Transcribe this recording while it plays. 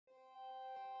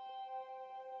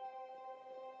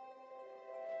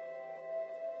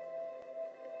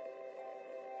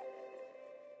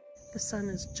The sun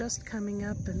is just coming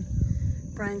up and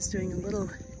Brian's doing a little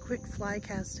quick fly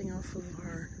casting off of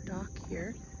our dock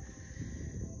here,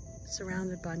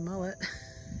 surrounded by mullet.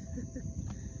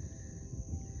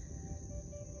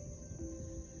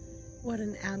 What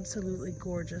an absolutely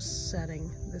gorgeous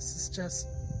setting. This is just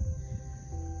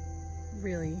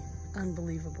really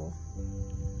unbelievable.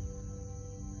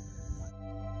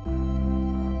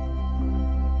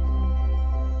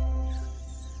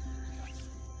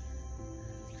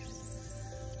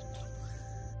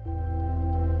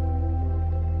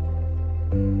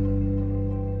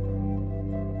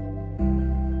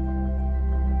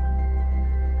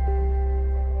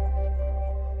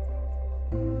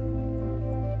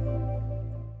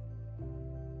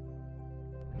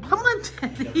 Come on,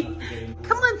 Teddy.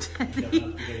 Come on,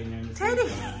 Teddy. Teddy.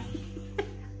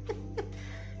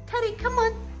 Teddy, come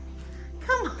on.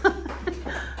 Come on.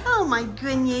 Oh my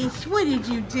goodness, what did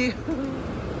you do?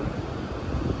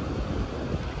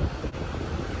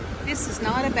 This is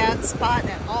not a bad spot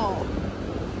at all.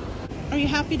 Are you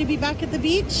happy to be back at the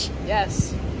beach?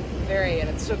 Yes, very, and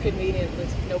it's so convenient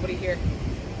with nobody here.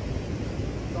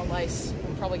 It's all nice.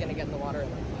 I'm probably gonna get in the water in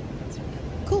like 5 minutes.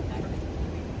 Cool.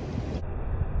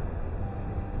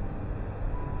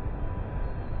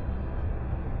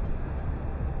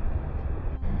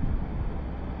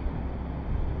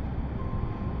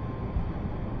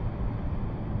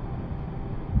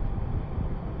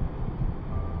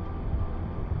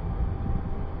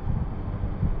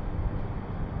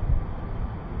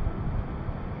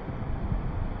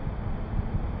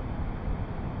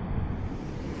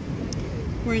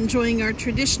 We're enjoying our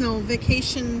traditional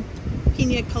vacation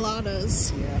pina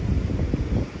coladas. Yeah.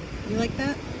 You like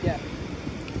that? Yeah.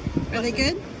 Are they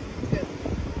good? Good.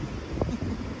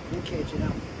 Okay,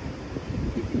 Janelle.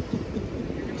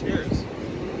 Cheers.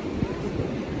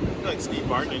 I feel like Steve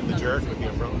Martin in The Jerk with the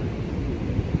umbrella.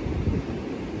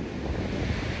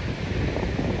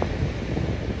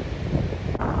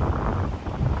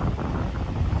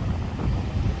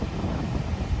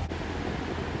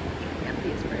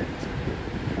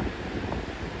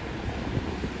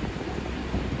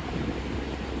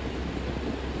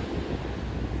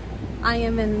 I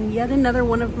am in yet another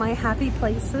one of my happy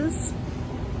places,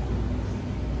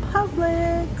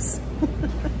 Publix.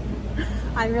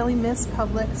 I really miss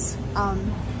Publix,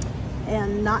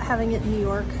 and not having it in New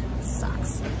York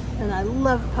sucks. And I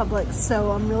love Publix,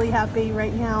 so I'm really happy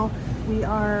right now. We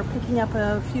are picking up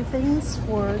a few things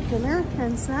for dinner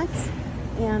and snacks,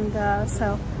 and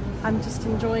so I'm just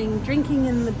enjoying drinking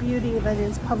in the beauty that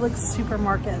is Publix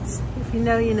supermarkets. If you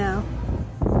know, you know.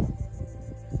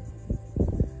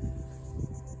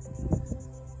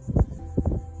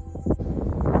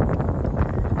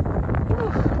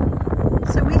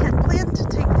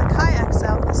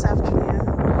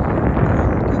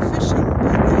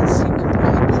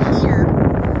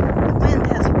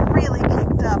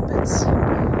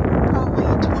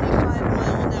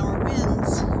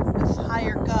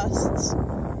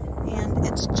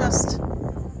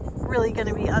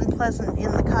 Going to be unpleasant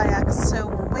in the kayaks, so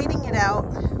we're waiting it out.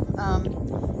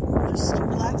 Just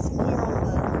relaxing here on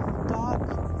the dock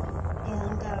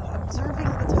and observing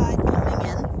the tide coming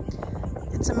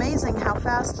in. It's amazing how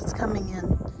fast it's coming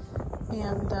in,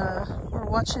 and we're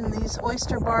watching these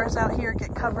oyster bars out here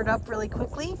get covered up really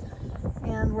quickly,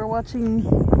 and we're watching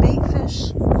bait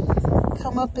fish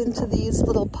come up into these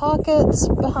little pockets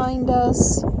behind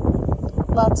us.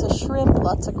 Lots of shrimp,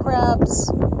 lots of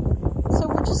crabs. So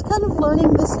we're just kind of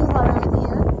learning this environment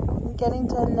here, and getting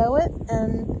to know it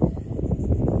and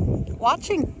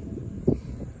watching.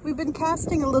 We've been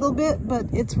casting a little bit, but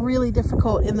it's really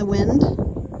difficult in the wind.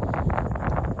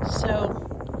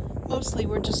 So mostly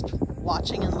we're just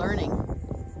watching and learning.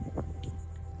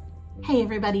 Hey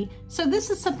everybody, so this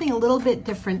is something a little bit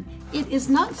different. It is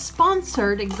not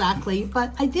sponsored exactly,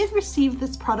 but I did receive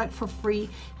this product for free,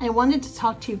 and I wanted to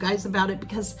talk to you guys about it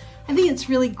because I think it's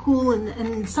really cool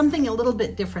and something a little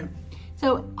bit different.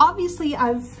 So obviously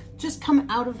I've just come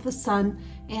out of the sun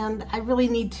and I really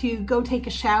need to go take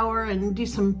a shower and do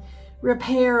some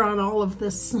repair on all of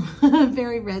this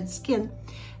very red skin.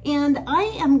 And I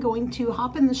am going to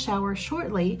hop in the shower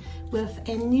shortly with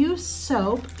a new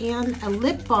soap and a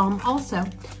lip balm also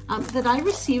that I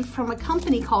received from a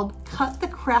company called Cut the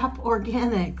Crap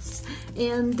Organics.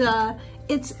 And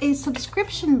it's a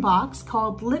subscription box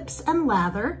called Lips and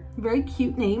Lather, very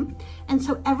cute name. And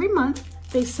so every month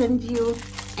they send you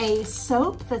a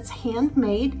soap that's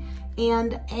handmade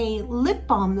and a lip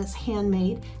balm that's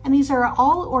handmade, and these are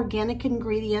all organic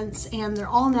ingredients and they're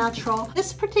all natural.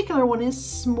 This particular one is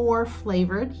s'more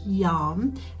flavored,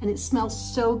 yum, and it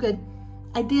smells so good.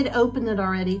 I did open it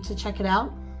already to check it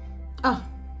out. Oh,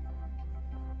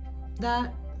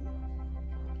 That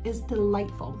is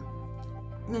delightful.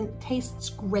 And it tastes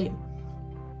great.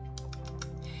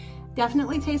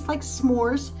 Definitely tastes like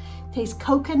s'mores. Tastes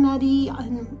coconutty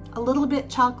and a little bit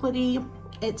chocolatey.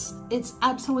 It's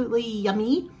absolutely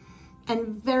yummy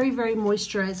and very, very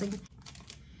moisturizing.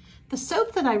 The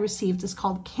soap that I received is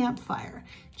called Campfire.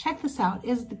 Check this out. It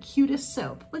is the cutest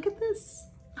soap. Look at this.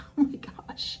 Oh my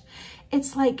gosh.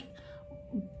 It's like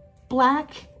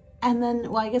black and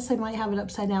then, well, I guess I might have it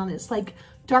upside down. It's like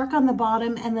dark on the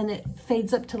bottom and then it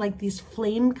fades up to like these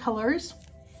flame colors.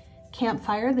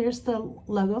 Campfire, there's the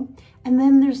logo. And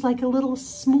then there's like a little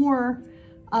s'more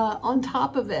on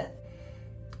top of it.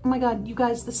 Oh my God, you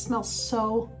guys, this smells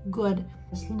so good.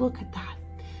 Just look at that.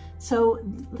 So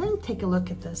let me take a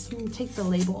look at this. Let me take the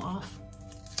label off.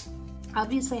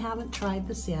 Obviously I haven't tried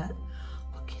this yet.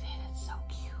 Look at it, it's so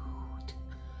cute.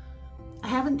 I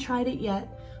haven't tried it yet,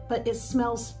 but it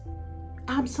smells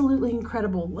absolutely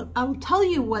incredible. I'll tell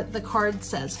you what the card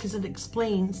says because it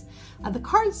explains. The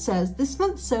card says, this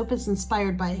month's soap is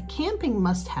inspired by a camping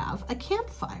must-have, a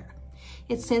campfire.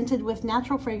 It's scented with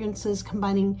natural fragrances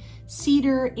combining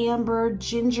cedar, amber,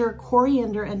 ginger,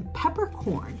 coriander, and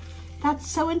peppercorn. That's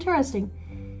so interesting.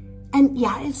 And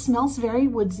yeah, it smells very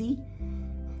woodsy.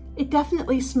 It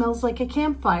definitely smells like a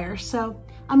campfire. So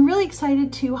I'm really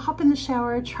excited to hop in the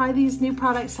shower, try these new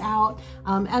products out.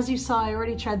 As you saw, I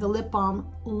already tried the lip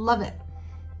balm. Love it.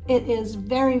 It is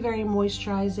very, very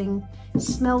moisturizing. It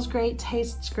smells great,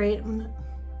 tastes great. I'm gonna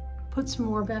put some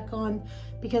more back on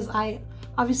because I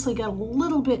obviously got a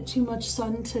little bit too much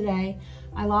sun today.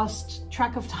 I lost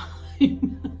track of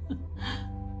time.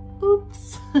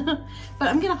 Oops. But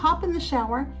I'm gonna hop in the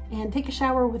shower and take a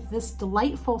shower with this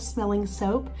delightful smelling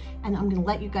soap, and I'm gonna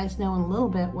let you guys know in a little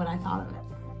bit what I thought of it.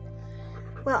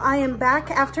 Well, I am back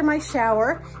after my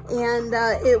shower, and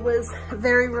it was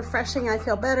very refreshing. I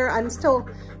feel better. I'm still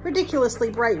ridiculously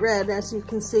bright red, as you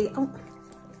can see. Oh.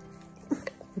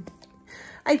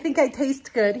 I think I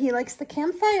taste good. He likes the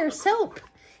Campfire soap.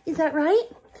 Is that right?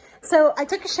 So I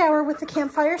took a shower with the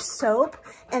Campfire soap,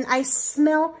 and I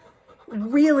smell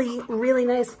really, really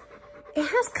nice. It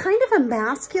has kind of a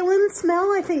masculine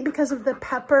smell, I think, because of the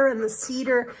pepper and the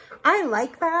cedar. I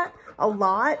like that a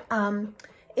lot.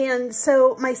 And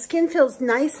so my skin feels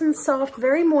nice and soft,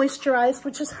 very moisturized,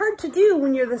 which is hard to do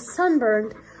when you're this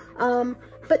sunburned.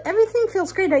 But everything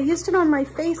feels great. I used it on my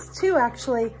face too,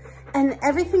 actually. And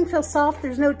everything feels soft.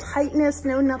 There's no tightness,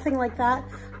 no nothing like that.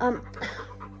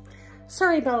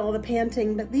 Sorry about all the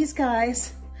panting, but these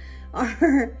guys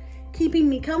are keeping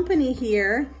me company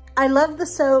here. I love the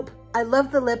soap. I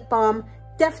love the lip balm.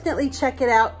 Definitely check it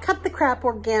out. Cut the Crap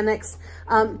Organics.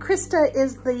 Krista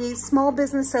is the small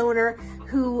business owner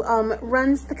who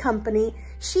runs the company.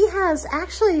 She has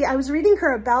actually, I was reading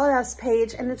her About Us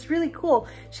page, and it's really cool.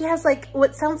 She has like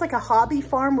what sounds like a hobby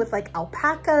farm with like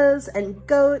alpacas and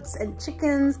goats and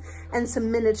chickens and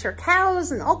some miniature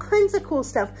cows and all kinds of cool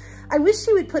stuff. I wish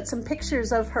she would put some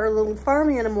pictures of her little farm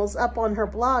animals up on her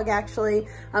blog, actually.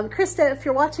 Krista, if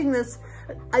you're watching this,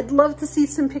 I'd love to see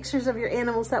some pictures of your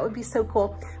animals. That would be so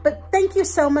cool. But thank you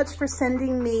so much for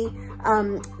sending me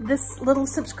this little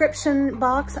subscription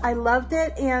box. I loved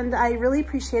it and I really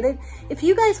appreciate it. If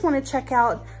you guys want to check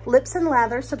out Lips and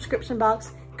Lather subscription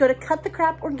box, go to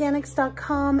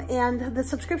cutthecraporganics.com, and the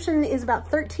subscription is about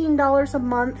 $13 a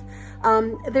month.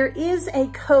 There is a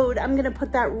code. I'm going to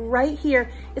put that right here.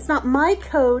 It's not my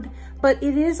code, but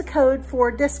it is a code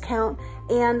for discount,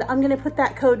 and I'm going to put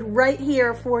that code right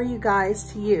here for you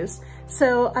guys to use.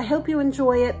 So I hope you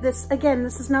enjoy it. This, again,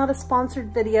 this is not a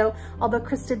sponsored video, although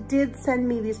Krista did send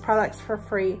me these products for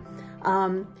free.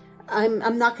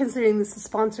 I'm not considering this a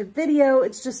sponsored video.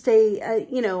 It's just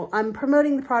you know, I'm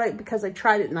promoting the product because I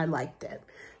tried it and I liked it.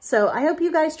 So I hope you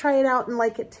guys try it out and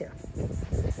like it too.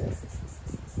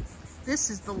 This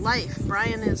is the life.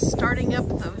 Brian is starting up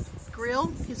the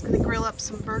grill. He's going to grill up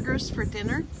some burgers for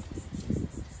dinner.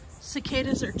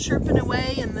 Cicadas are chirping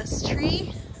away in this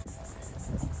tree.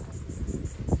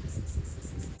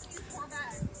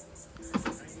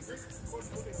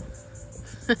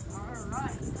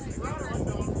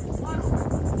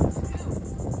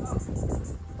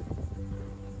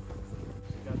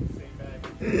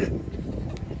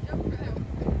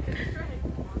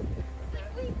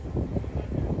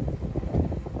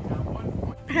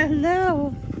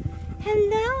 Hello.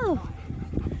 Hello.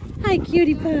 Hi,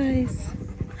 cutie pies.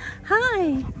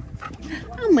 Hi.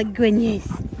 Oh my goodness.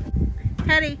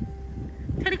 Teddy.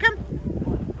 Teddy,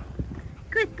 come.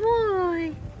 Good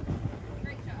boy.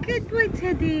 Good boy,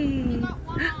 Teddy.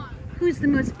 Who's the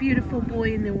most beautiful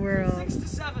boy in the world? 6 to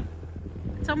 7.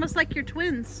 It's almost like you're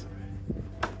twins.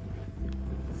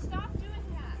 Stop doing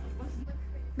that.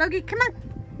 Logie, come on.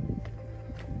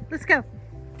 Let's go.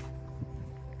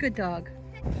 Good dog.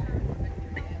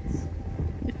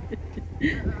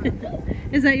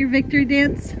 Is that your victory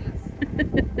dance?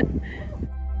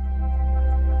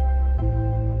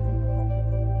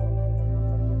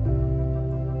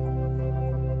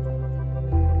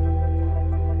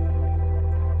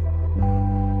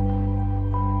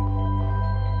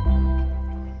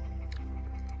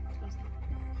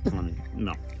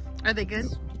 No. Are they good?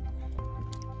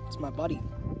 It's my buddy.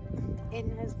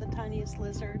 Aiden has the tiniest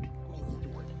lizard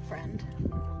friend.